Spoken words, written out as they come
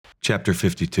Chapter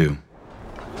 52.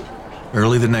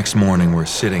 Early the next morning, we're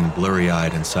sitting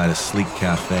blurry-eyed inside a sleek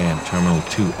cafe in Terminal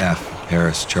 2F,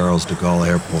 Paris Charles de Gaulle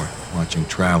Airport, watching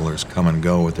travelers come and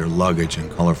go with their luggage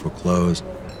and colorful clothes.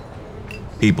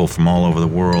 People from all over the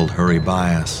world hurry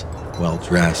by us,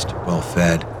 well-dressed,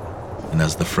 well-fed, and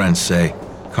as the French say,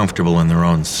 comfortable in their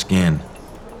own skin.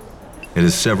 It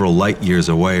is several light years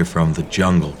away from the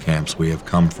jungle camps we have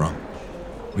come from.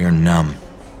 We are numb.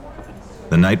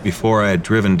 The night before, I had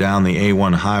driven down the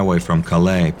A1 highway from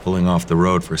Calais, pulling off the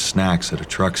road for snacks at a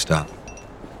truck stop.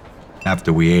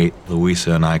 After we ate,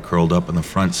 Louisa and I curled up in the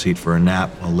front seat for a nap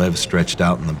while Lev stretched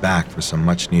out in the back for some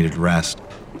much-needed rest.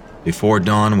 Before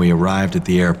dawn, we arrived at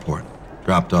the airport,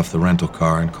 dropped off the rental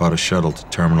car, and caught a shuttle to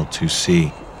Terminal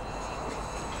 2C.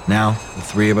 Now, the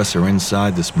three of us are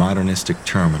inside this modernistic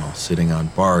terminal, sitting on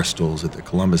bar stools at the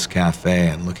Columbus Cafe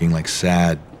and looking like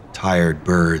sad, tired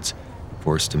birds,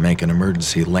 forced to make an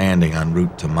emergency landing en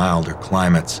route to milder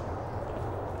climates.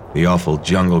 The awful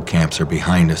jungle camps are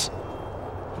behind us,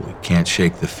 but we can't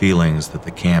shake the feelings that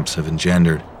the camps have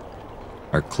engendered.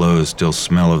 Our clothes still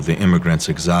smell of the immigrants'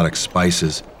 exotic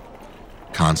spices,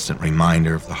 a constant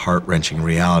reminder of the heart-wrenching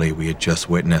reality we had just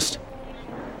witnessed.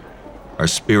 Our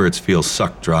spirits feel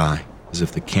sucked dry, as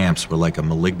if the camps were like a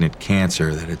malignant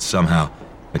cancer that had somehow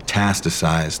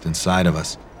metastasized inside of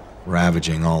us,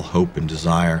 ravaging all hope and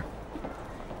desire.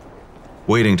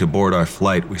 Waiting to board our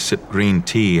flight, we sip green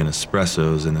tea and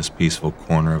espressos in this peaceful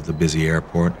corner of the busy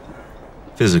airport.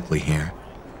 Physically here,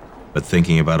 but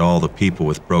thinking about all the people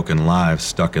with broken lives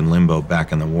stuck in limbo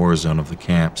back in the war zone of the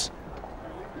camps.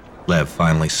 Lev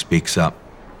finally speaks up,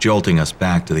 jolting us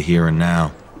back to the here and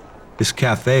now. This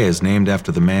cafe is named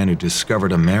after the man who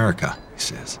discovered America, he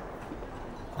says.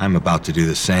 I'm about to do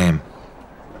the same.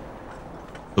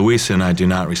 Louisa and I do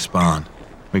not respond.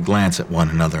 We glance at one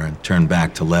another and turn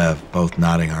back to Lev, both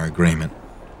nodding our agreement.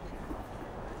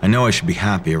 I know I should be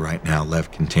happier right now,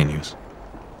 Lev continues.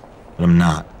 But I'm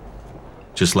not.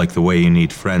 Just like the way you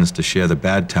need friends to share the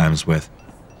bad times with,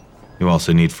 you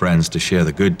also need friends to share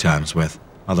the good times with.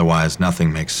 Otherwise,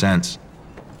 nothing makes sense.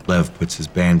 Lev puts his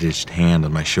bandaged hand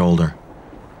on my shoulder.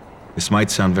 This might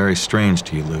sound very strange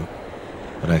to you, Lou,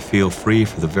 but I feel free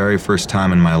for the very first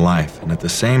time in my life, and at the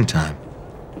same time,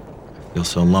 I feel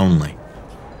so lonely.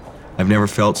 I've never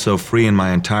felt so free in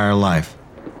my entire life.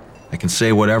 I can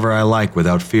say whatever I like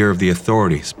without fear of the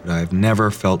authorities, but I've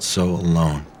never felt so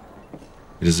alone.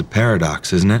 It is a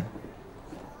paradox, isn't it?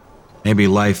 Maybe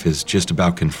life is just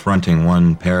about confronting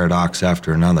one paradox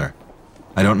after another.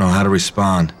 I don't know how to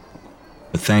respond,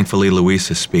 but thankfully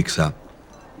Louisa speaks up.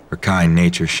 Her kind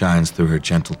nature shines through her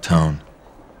gentle tone.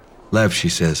 Lev, she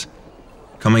says,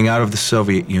 coming out of the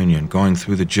Soviet Union, going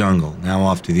through the jungle, now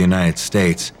off to the United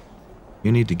States,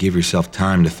 you need to give yourself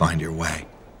time to find your way.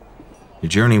 Your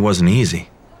journey wasn't easy,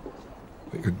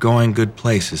 but you're going good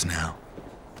places now.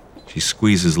 She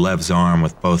squeezes Lev's arm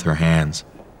with both her hands.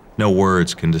 No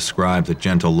words can describe the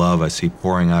gentle love I see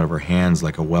pouring out of her hands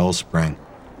like a wellspring.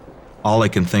 All I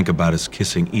can think about is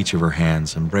kissing each of her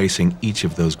hands, embracing each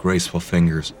of those graceful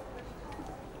fingers.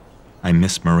 I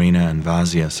miss Marina and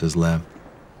Vazia, says Lev.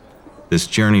 This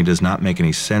journey does not make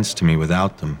any sense to me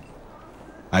without them.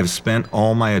 I've spent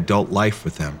all my adult life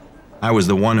with them. I was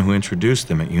the one who introduced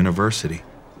them at university.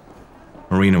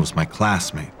 Marina was my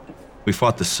classmate. We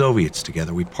fought the Soviets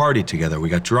together, we partied together, we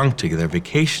got drunk together,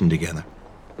 vacationed together.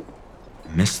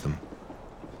 I miss them.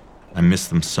 I miss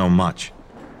them so much.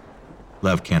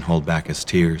 Lev can't hold back his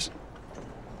tears.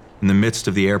 In the midst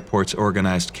of the airport's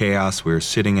organized chaos, we are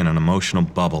sitting in an emotional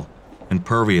bubble,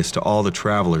 impervious to all the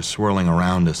travelers swirling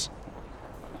around us.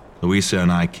 Louisa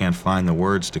and I can't find the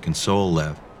words to console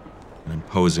Lev, an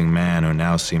imposing man who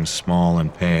now seems small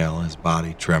and pale, his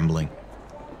body trembling.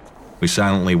 We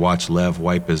silently watch Lev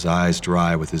wipe his eyes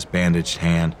dry with his bandaged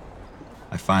hand.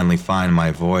 I finally find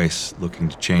my voice, looking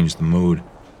to change the mood.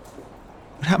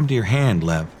 What happened to your hand,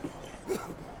 Lev?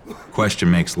 The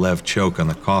question makes Lev choke on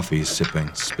the coffee he's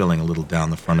sipping, spilling a little down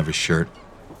the front of his shirt.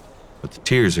 But the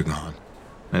tears are gone,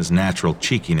 and his natural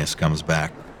cheekiness comes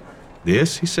back.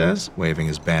 This, he says, waving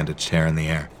his bandaged hair in the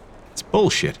air. It's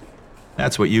bullshit.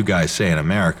 That's what you guys say in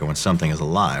America when something is a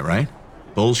lie, right?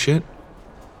 Bullshit?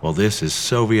 Well, this is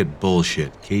Soviet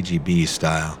bullshit, KGB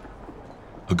style.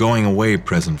 A going-away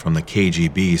present from the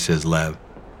KGB, says Lev.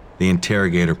 The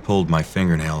interrogator pulled my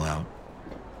fingernail out.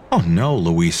 Oh no,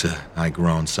 Louisa, I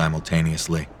groan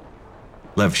simultaneously.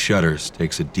 Lev shudders,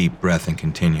 takes a deep breath, and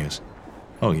continues.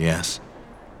 Oh yes.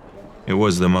 It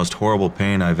was the most horrible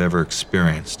pain I've ever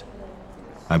experienced.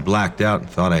 I blacked out and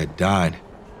thought I had died,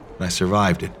 but I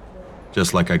survived it,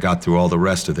 just like I got through all the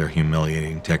rest of their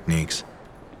humiliating techniques.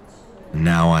 And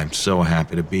now I'm so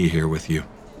happy to be here with you.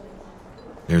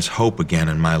 There's hope again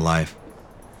in my life.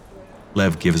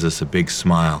 Lev gives us a big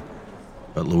smile,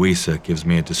 but Louisa gives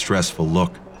me a distressful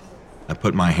look. I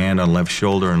put my hand on Lev's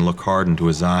shoulder and look hard into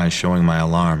his eyes, showing my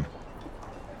alarm.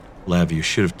 Lev, you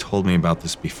should have told me about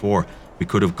this before. We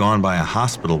could have gone by a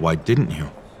hospital. Why didn't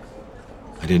you?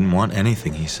 I didn't want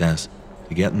anything, he says,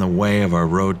 to get in the way of our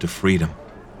road to freedom.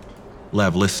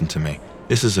 Lev, listen to me.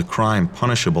 This is a crime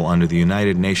punishable under the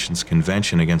United Nations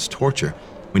Convention Against Torture.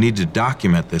 We need to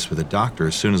document this with a doctor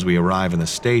as soon as we arrive in the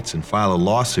States and file a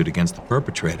lawsuit against the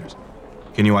perpetrators.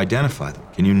 Can you identify them?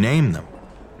 Can you name them?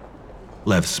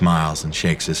 Lev smiles and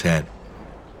shakes his head.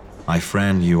 My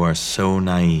friend, you are so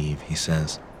naive, he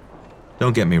says.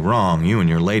 Don't get me wrong, you and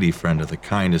your lady friend are the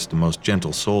kindest and most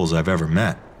gentle souls I've ever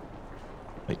met.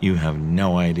 But you have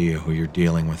no idea who you're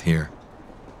dealing with here.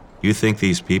 You think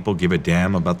these people give a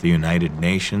damn about the United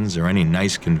Nations or any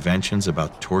nice conventions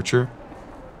about torture?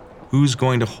 Who's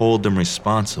going to hold them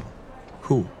responsible?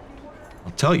 Who?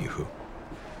 I'll tell you who.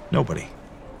 Nobody.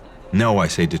 No, I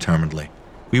say determinedly.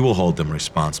 We will hold them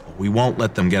responsible. We won't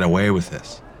let them get away with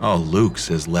this. Oh, Luke,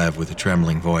 says Lev with a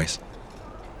trembling voice.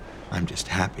 I'm just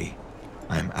happy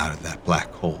I'm out of that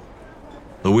black hole.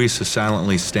 Louisa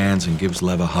silently stands and gives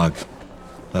Lev a hug.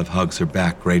 Lev hugs her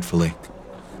back gratefully.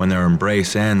 When their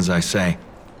embrace ends, I say,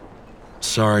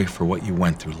 sorry for what you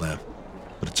went through, Lev,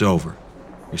 but it's over.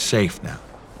 You're safe now.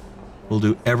 We'll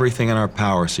do everything in our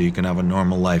power so you can have a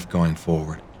normal life going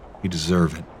forward. You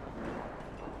deserve it.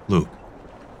 Luke,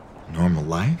 a normal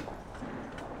life?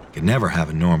 I could never have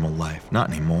a normal life, not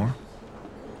anymore.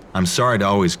 I'm sorry to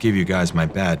always give you guys my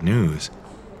bad news.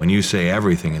 When you say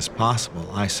everything is possible,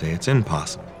 I say it's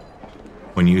impossible.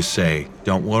 When you say,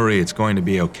 don't worry, it's going to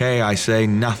be okay, I say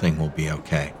nothing will be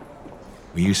okay.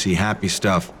 When you see happy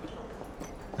stuff,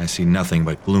 I see nothing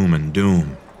but gloom and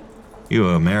doom. You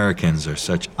Americans are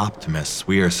such optimists.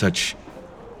 We are such...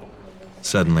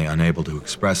 Suddenly unable to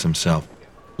express himself,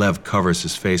 Lev covers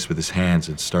his face with his hands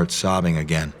and starts sobbing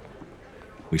again.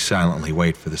 We silently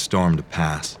wait for the storm to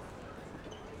pass.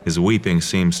 His weeping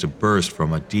seems to burst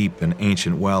from a deep and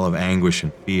ancient well of anguish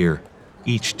and fear,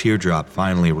 each teardrop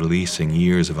finally releasing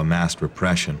years of amassed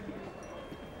repression.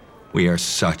 We are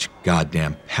such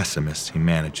goddamn pessimists, he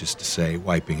manages to say,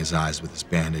 wiping his eyes with his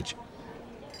bandage.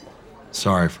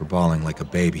 Sorry for bawling like a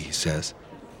baby, he says.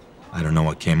 I don't know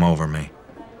what came over me.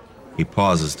 He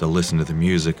pauses to listen to the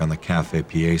music on the cafe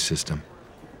PA system.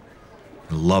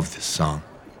 I love this song.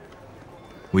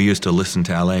 We used to listen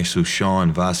to Alain Souchon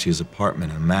in Vassia's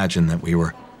apartment and imagine that we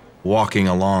were walking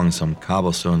along some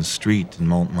cobblestone street in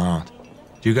Montmartre.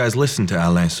 Do you guys listen to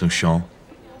Alain Souchon?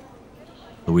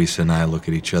 Louisa and I look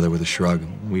at each other with a shrug.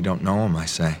 We don't know him, I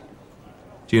say.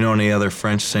 Do you know any other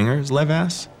French singers, Lev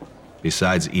asks.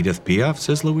 Besides Edith Piaf,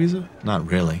 says Louisa. Not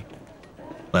really.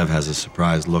 Lev has a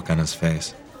surprised look on his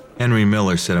face. Henry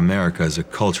Miller said America is a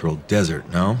cultural desert,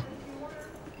 no?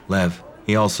 Lev,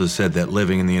 he also said that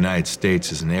living in the United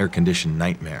States is an air-conditioned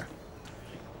nightmare.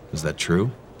 Is that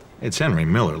true? It's Henry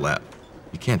Miller, Lev.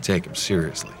 You can't take him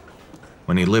seriously.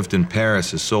 When he lived in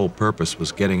Paris, his sole purpose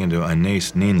was getting into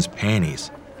Anais Nin's panties.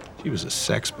 She was a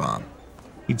sex bomb.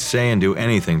 He'd say and do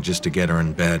anything just to get her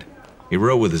in bed. He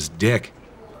wrote with his dick,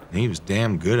 and he was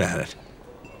damn good at it.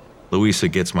 Louisa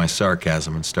gets my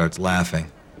sarcasm and starts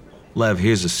laughing. Lev,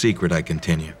 here's a secret, I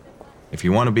continue. If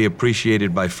you want to be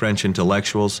appreciated by French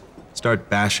intellectuals, start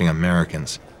bashing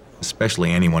Americans,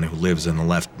 especially anyone who lives in the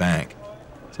left bank.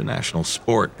 It's a national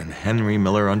sport, and Henry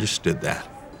Miller understood that.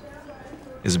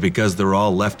 Is it because they're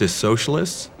all leftist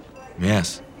socialists?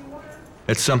 Yes.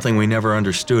 It's something we never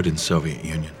understood in Soviet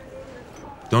Union.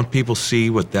 Don't people see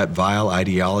what that vile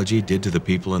ideology did to the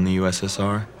people in the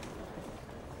USSR?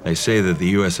 They say that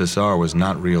the USSR was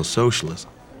not real socialism.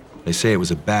 They say it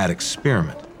was a bad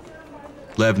experiment.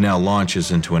 Lev now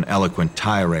launches into an eloquent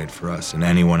tirade for us and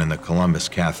anyone in the Columbus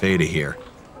Cafe to hear.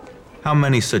 How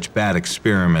many such bad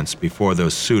experiments before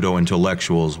those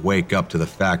pseudo-intellectuals wake up to the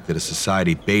fact that a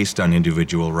society based on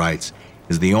individual rights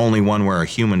is the only one where a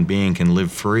human being can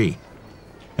live free?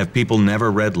 Have people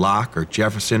never read Locke or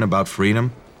Jefferson about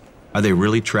freedom? Are they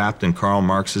really trapped in Karl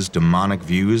Marx's demonic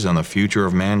views on the future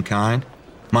of mankind?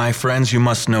 My friends, you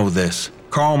must know this.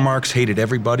 Karl Marx hated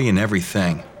everybody and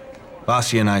everything.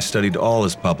 Vassia and I studied all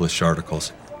his published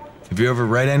articles. Have you ever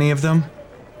read any of them?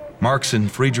 Marx and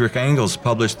Friedrich Engels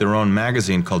published their own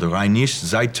magazine called Rheinische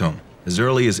Zeitung. As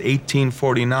early as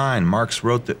 1849, Marx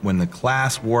wrote that when the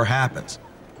class war happens,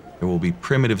 there will be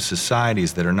primitive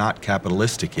societies that are not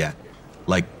capitalistic yet,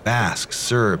 like Basques,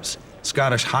 Serbs,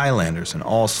 Scottish Highlanders, and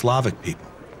all Slavic people.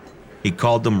 He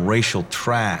called them racial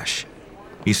trash.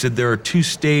 He said there are two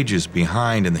stages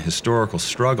behind in the historical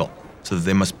struggle, so that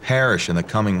they must perish in the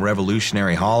coming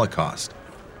revolutionary Holocaust.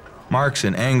 Marx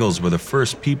and Engels were the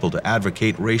first people to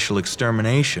advocate racial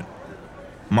extermination.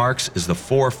 Marx is the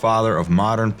forefather of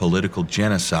modern political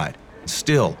genocide.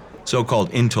 Still, so-called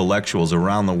intellectuals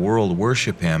around the world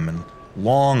worship him and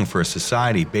long for a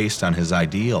society based on his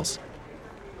ideals.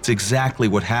 It's exactly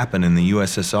what happened in the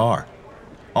USSR.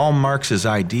 All Marx's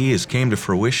ideas came to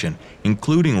fruition,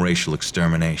 including racial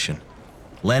extermination.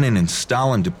 Lenin and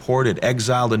Stalin deported,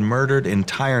 exiled, and murdered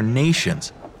entire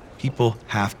nations. People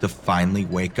have to finally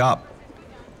wake up.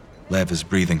 Lev is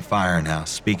breathing fire now,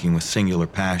 speaking with singular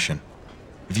passion.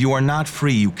 If you are not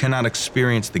free, you cannot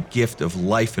experience the gift of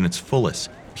life in its fullest,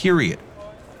 period.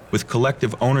 With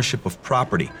collective ownership of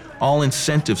property, all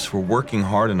incentives for working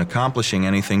hard and accomplishing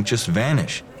anything just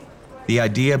vanish. The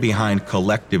idea behind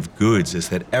collective goods is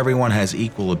that everyone has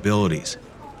equal abilities.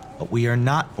 But we are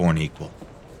not born equal.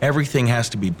 Everything has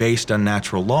to be based on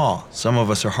natural law. Some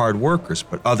of us are hard workers,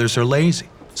 but others are lazy.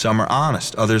 Some are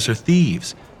honest, others are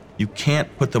thieves. You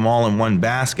can't put them all in one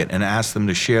basket and ask them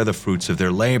to share the fruits of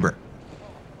their labor.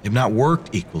 They've not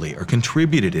worked equally or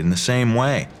contributed in the same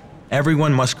way.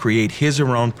 Everyone must create his or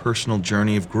her own personal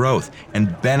journey of growth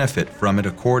and benefit from it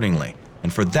accordingly.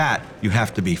 And for that, you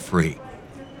have to be free.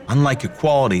 Unlike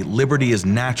equality, liberty is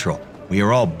natural. We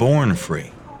are all born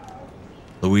free.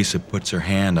 Louisa puts her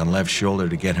hand on Lev's shoulder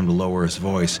to get him to lower his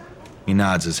voice. He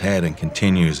nods his head and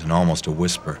continues in almost a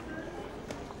whisper.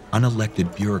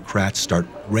 Unelected bureaucrats start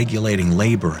regulating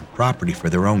labor and property for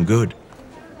their own good.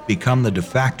 Become the de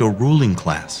facto ruling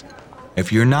class.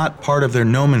 If you're not part of their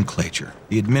nomenclature,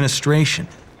 the administration,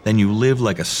 then you live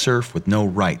like a serf with no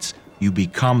rights. You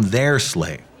become their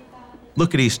slave.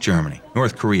 Look at East Germany,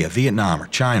 North Korea, Vietnam, or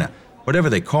China, whatever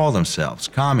they call themselves,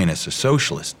 communists or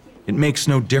socialists. It makes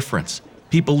no difference.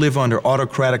 People live under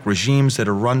autocratic regimes that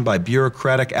are run by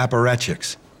bureaucratic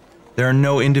apparatchiks. There are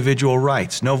no individual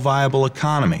rights, no viable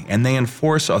economy, and they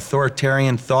enforce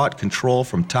authoritarian thought control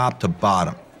from top to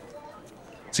bottom.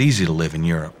 It's easy to live in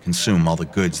Europe, consume all the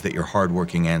goods that your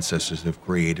hardworking ancestors have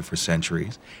created for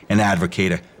centuries, and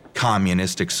advocate a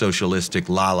communistic, socialistic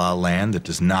la-la land that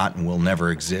does not and will never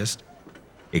exist.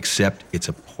 Except it's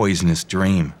a poisonous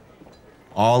dream.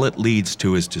 All it leads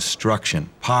to is destruction,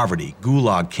 poverty,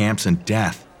 gulag camps, and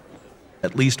death.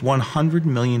 At least 100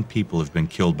 million people have been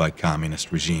killed by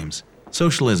communist regimes.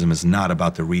 Socialism is not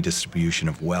about the redistribution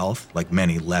of wealth, like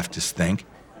many leftists think.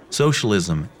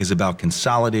 Socialism is about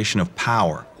consolidation of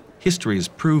power. History has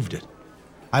proved it.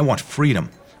 I want freedom.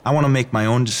 I want to make my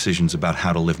own decisions about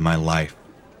how to live my life.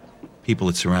 People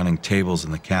at surrounding tables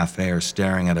in the cafe are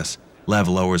staring at us. Lev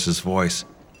lowers his voice.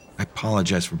 I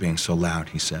apologize for being so loud,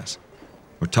 he says.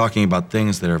 We're talking about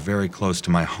things that are very close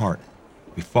to my heart.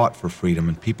 We fought for freedom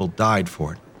and people died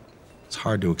for it. It's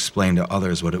hard to explain to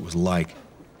others what it was like.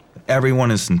 But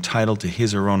everyone is entitled to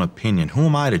his or her own opinion. Who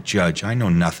am I to judge? I know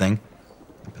nothing.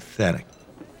 I'm pathetic.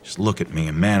 Just look at me,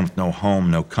 a man with no home,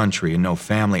 no country, and no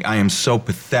family. I am so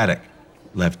pathetic.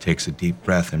 Lev takes a deep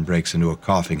breath and breaks into a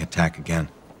coughing attack again.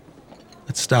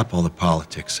 Let's stop all the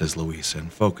politics, says Louisa,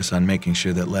 and focus on making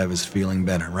sure that Lev is feeling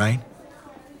better, right?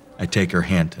 I take her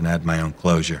hint and add my own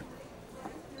closure.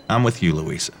 I'm with you,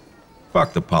 Louisa.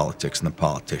 Fuck the politics and the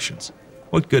politicians.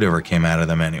 What good ever came out of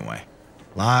them anyway?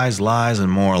 Lies, lies,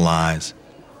 and more lies.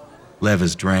 Lev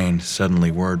is drained,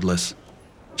 suddenly wordless.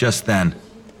 Just then,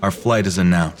 our flight is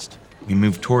announced. We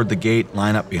move toward the gate,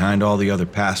 line up behind all the other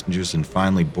passengers, and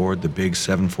finally board the big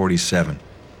 747,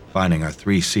 finding our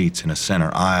 3 seats in a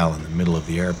center aisle in the middle of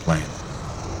the airplane.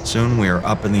 Soon we are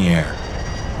up in the air,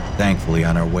 thankfully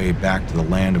on our way back to the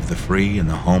land of the free and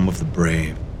the home of the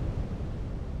brave.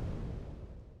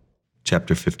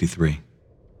 Chapter 53.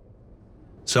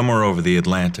 Somewhere over the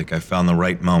Atlantic, I found the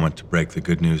right moment to break the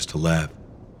good news to Lev.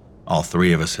 All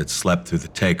 3 of us had slept through the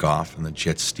takeoff and the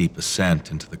jet's steep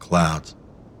ascent into the clouds.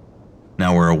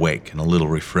 Now we're awake and a little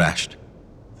refreshed.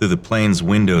 Through the plane's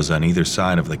windows on either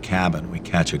side of the cabin, we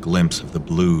catch a glimpse of the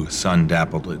blue,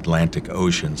 sun-dappled Atlantic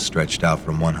Ocean stretched out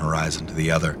from one horizon to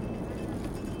the other.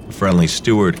 A friendly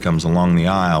steward comes along the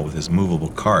aisle with his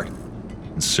movable cart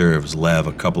and serves Lev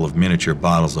a couple of miniature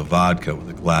bottles of vodka with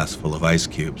a glass full of ice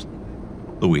cubes.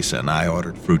 Louisa and I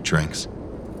ordered fruit drinks.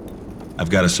 I've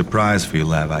got a surprise for you,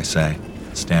 Lev, I say,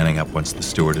 standing up once the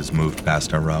steward has moved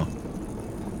past our row.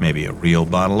 Maybe a real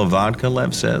bottle of vodka,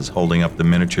 Lev says, holding up the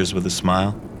miniatures with a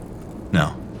smile.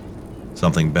 No,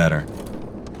 something better.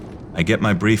 I get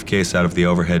my briefcase out of the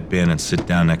overhead bin and sit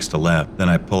down next to Lev. Then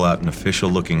I pull out an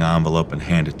official-looking envelope and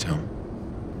hand it to him.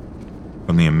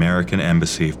 From the American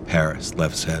Embassy of Paris,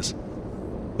 Lev says,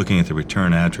 looking at the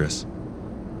return address.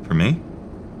 For me?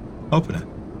 Open it.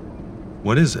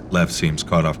 What is it? Lev seems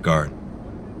caught off guard.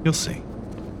 You'll see.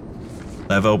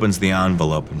 Lev opens the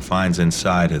envelope and finds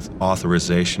inside his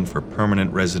authorization for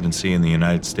permanent residency in the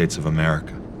United States of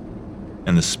America.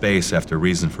 In the space after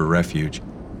reason for refuge,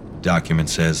 the document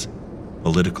says,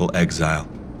 political exile.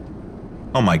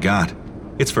 Oh my God,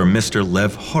 it's for Mr.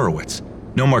 Lev Horowitz.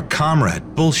 No more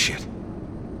comrade bullshit.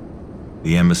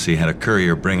 The embassy had a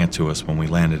courier bring it to us when we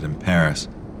landed in Paris,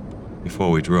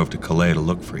 before we drove to Calais to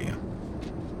look for you.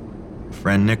 Your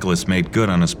friend Nicholas made good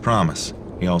on his promise.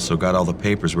 He also got all the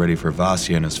papers ready for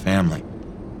Vasya and his family.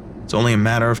 It's only a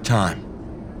matter of time.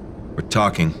 We're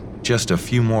talking just a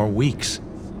few more weeks.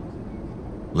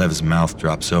 Lev's mouth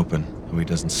drops open, though he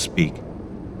doesn't speak.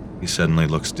 He suddenly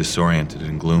looks disoriented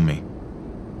and gloomy.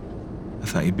 I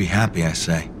thought you'd be happy, I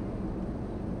say.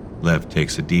 Lev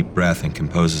takes a deep breath and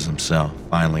composes himself,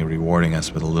 finally rewarding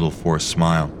us with a little forced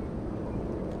smile.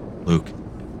 Luke,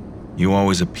 you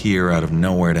always appear out of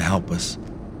nowhere to help us.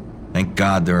 Thank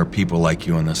God there are people like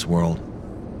you in this world.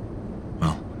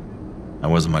 Well, I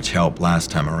wasn't much help last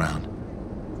time around.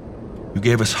 You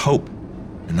gave us hope,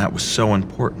 and that was so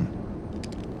important.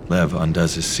 Lev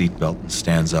undoes his seatbelt and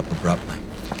stands up abruptly.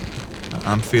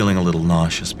 I'm feeling a little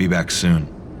nauseous. Be back soon.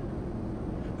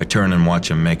 I turn and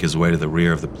watch him make his way to the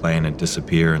rear of the plane and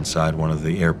disappear inside one of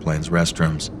the airplane's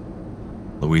restrooms.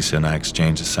 Louisa and I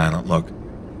exchange a silent look.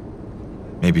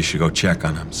 Maybe you should go check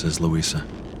on him, says Louisa.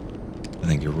 I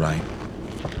think you're right.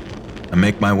 I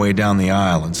make my way down the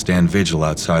aisle and stand vigil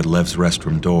outside Lev's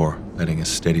restroom door, letting a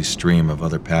steady stream of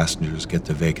other passengers get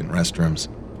to vacant restrooms.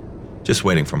 Just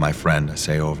waiting for my friend, I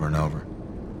say over and over.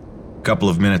 A couple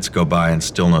of minutes go by and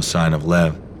still no sign of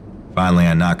Lev. Finally,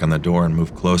 I knock on the door and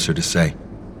move closer to say,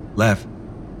 Lev,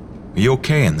 are you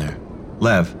okay in there?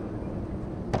 Lev.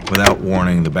 Without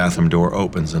warning, the bathroom door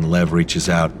opens and Lev reaches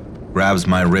out, grabs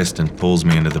my wrist and pulls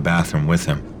me into the bathroom with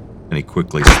him. Then he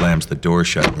quickly slams the door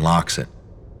shut and locks it.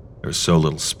 There's so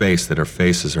little space that our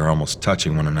faces are almost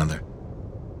touching one another.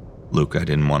 Luke, I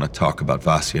didn't want to talk about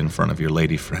Vasya in front of your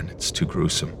lady friend. It's too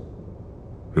gruesome.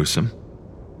 Gruesome?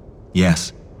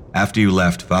 Yes. After you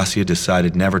left, Vasya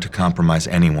decided never to compromise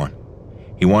anyone.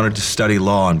 He wanted to study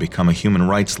law and become a human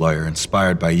rights lawyer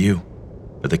inspired by you.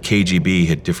 But the KGB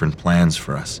had different plans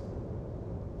for us.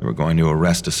 They were going to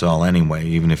arrest us all anyway,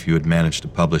 even if you had managed to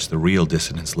publish the real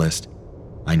dissidents list.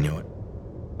 I knew it.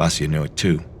 Vasya knew it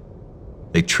too.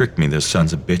 They tricked me, those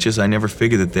sons of bitches. I never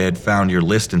figured that they had found your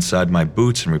list inside my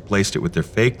boots and replaced it with their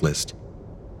fake list.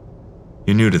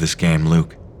 You're new to this game,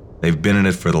 Luke. They've been in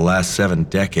it for the last 7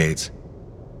 decades.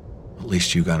 At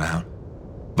least you got out.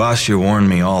 Vasya warned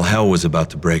me all hell was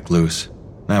about to break loose.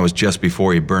 That was just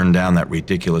before he burned down that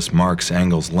ridiculous Marx,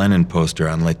 Engels, Lenin poster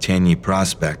on Leteny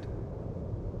Prospect.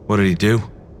 What did he do?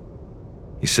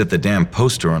 He set the damn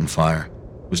poster on fire.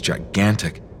 It was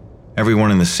gigantic. Everyone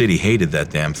in the city hated that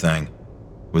damn thing.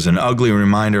 It was an ugly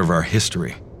reminder of our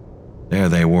history. There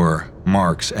they were,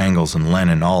 Marx, Engels, and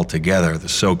Lenin all together, the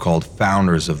so-called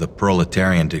founders of the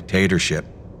proletarian dictatorship.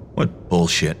 What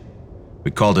bullshit.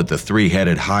 We called it the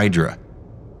three-headed Hydra.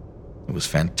 It was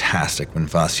fantastic when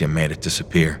Vasya made it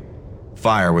disappear.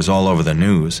 Fire was all over the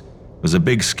news. It was a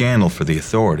big scandal for the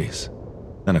authorities.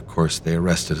 Then, of course, they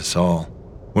arrested us all.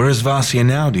 Where is Vasya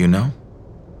now, do you know?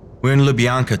 We're in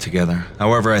Lubyanka together.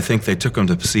 However, I think they took him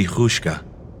to Psikhushka.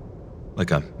 Like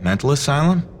a mental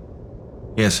asylum?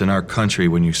 Yes, in our country,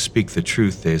 when you speak the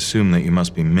truth, they assume that you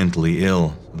must be mentally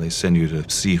ill, so they send you to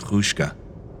Psikhushka.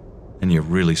 And you're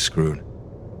really screwed.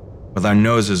 With our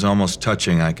noses almost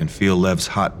touching, I can feel Lev's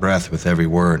hot breath with every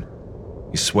word.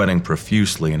 He's sweating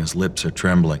profusely and his lips are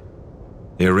trembling.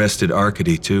 They arrested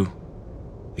Arkady, too.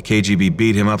 The KGB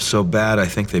beat him up so bad, I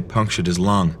think they punctured his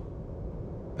lung.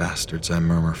 Bastards, I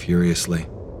murmur furiously.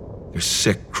 They're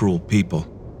sick, cruel people.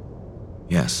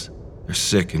 Yes, they're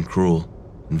sick and cruel,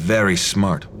 and very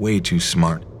smart, way too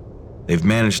smart. They've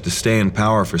managed to stay in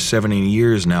power for 70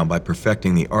 years now by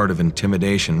perfecting the art of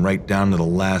intimidation right down to the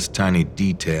last tiny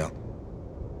detail.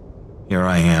 Here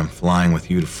I am, flying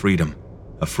with you to freedom.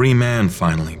 A free man,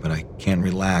 finally, but I can't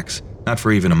relax, not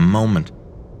for even a moment.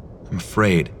 I'm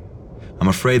afraid. I'm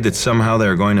afraid that somehow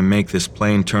they're going to make this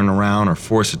plane turn around or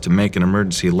force it to make an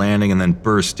emergency landing and then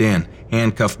burst in,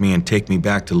 handcuff me and take me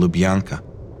back to Lubyanka.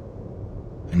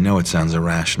 I know it sounds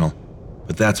irrational,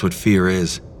 but that's what fear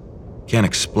is. Can't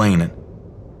explain it.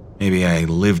 Maybe I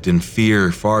lived in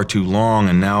fear far too long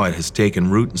and now it has taken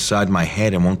root inside my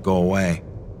head and won't go away.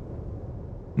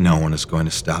 No one is going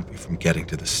to stop you from getting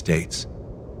to the States.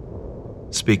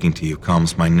 Speaking to you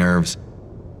calms my nerves,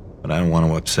 but I don't want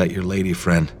to upset your lady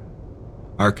friend.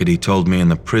 Arkady told me in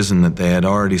the prison that they had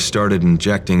already started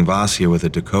injecting Vasya with a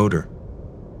decoder.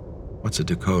 What's a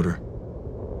decoder?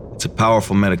 It's a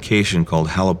powerful medication called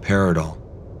haloperidol.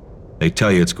 They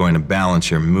tell you it's going to balance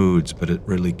your moods, but it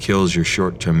really kills your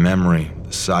short-term memory with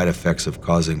the side effects of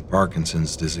causing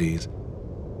Parkinson's disease.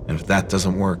 And if that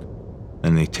doesn't work,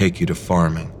 then they take you to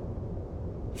farming.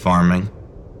 Farming?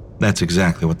 That's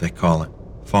exactly what they call it.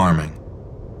 Farming.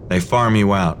 They farm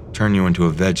you out, turn you into a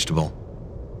vegetable.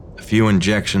 A few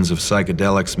injections of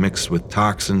psychedelics mixed with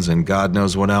toxins and God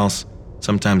knows what else,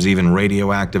 sometimes even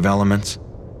radioactive elements.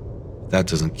 That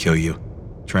doesn't kill you.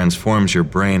 It transforms your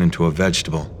brain into a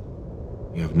vegetable.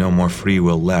 You have no more free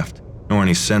will left, nor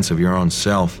any sense of your own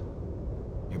self.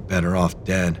 You're better off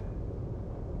dead.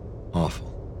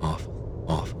 Awful, awful,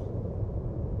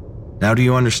 awful. Now do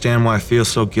you understand why I feel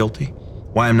so guilty?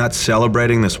 Why I'm not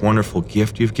celebrating this wonderful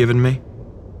gift you've given me?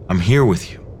 I'm here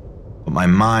with you, but my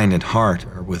mind and heart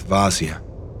are with Vasya.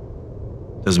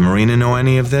 Does Marina know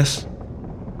any of this?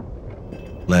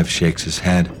 Lev shakes his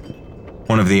head.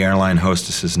 One of the airline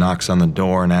hostesses knocks on the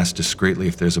door and asks discreetly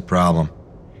if there's a problem.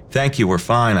 "Thank you, we're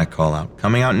fine," I call out.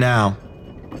 "Coming out now."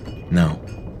 No.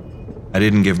 I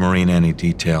didn't give Marina any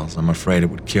details. I'm afraid it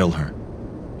would kill her.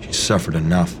 She's suffered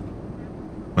enough.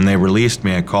 When they released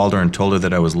me, I called her and told her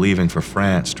that I was leaving for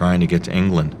France, trying to get to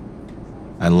England.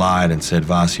 I lied and said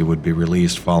Vasya would be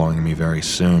released following me very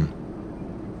soon.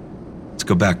 Let's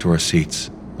go back to our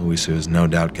seats. Louisa is no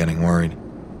doubt getting worried.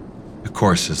 Of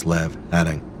course, says Lev,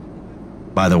 adding,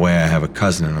 "By the way, I have a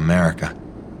cousin in America.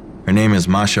 Her name is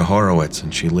Masha Horowitz,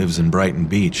 and she lives in Brighton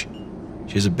Beach.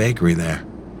 She has a bakery there.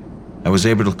 I was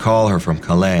able to call her from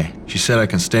Calais. She said I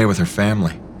can stay with her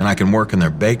family, and I can work in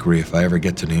their bakery if I ever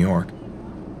get to New York.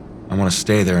 I want to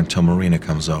stay there until Marina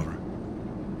comes over."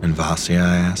 "And Vasya?"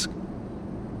 I ask.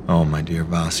 "Oh, my dear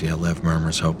Vasya," Lev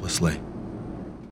murmurs hopelessly.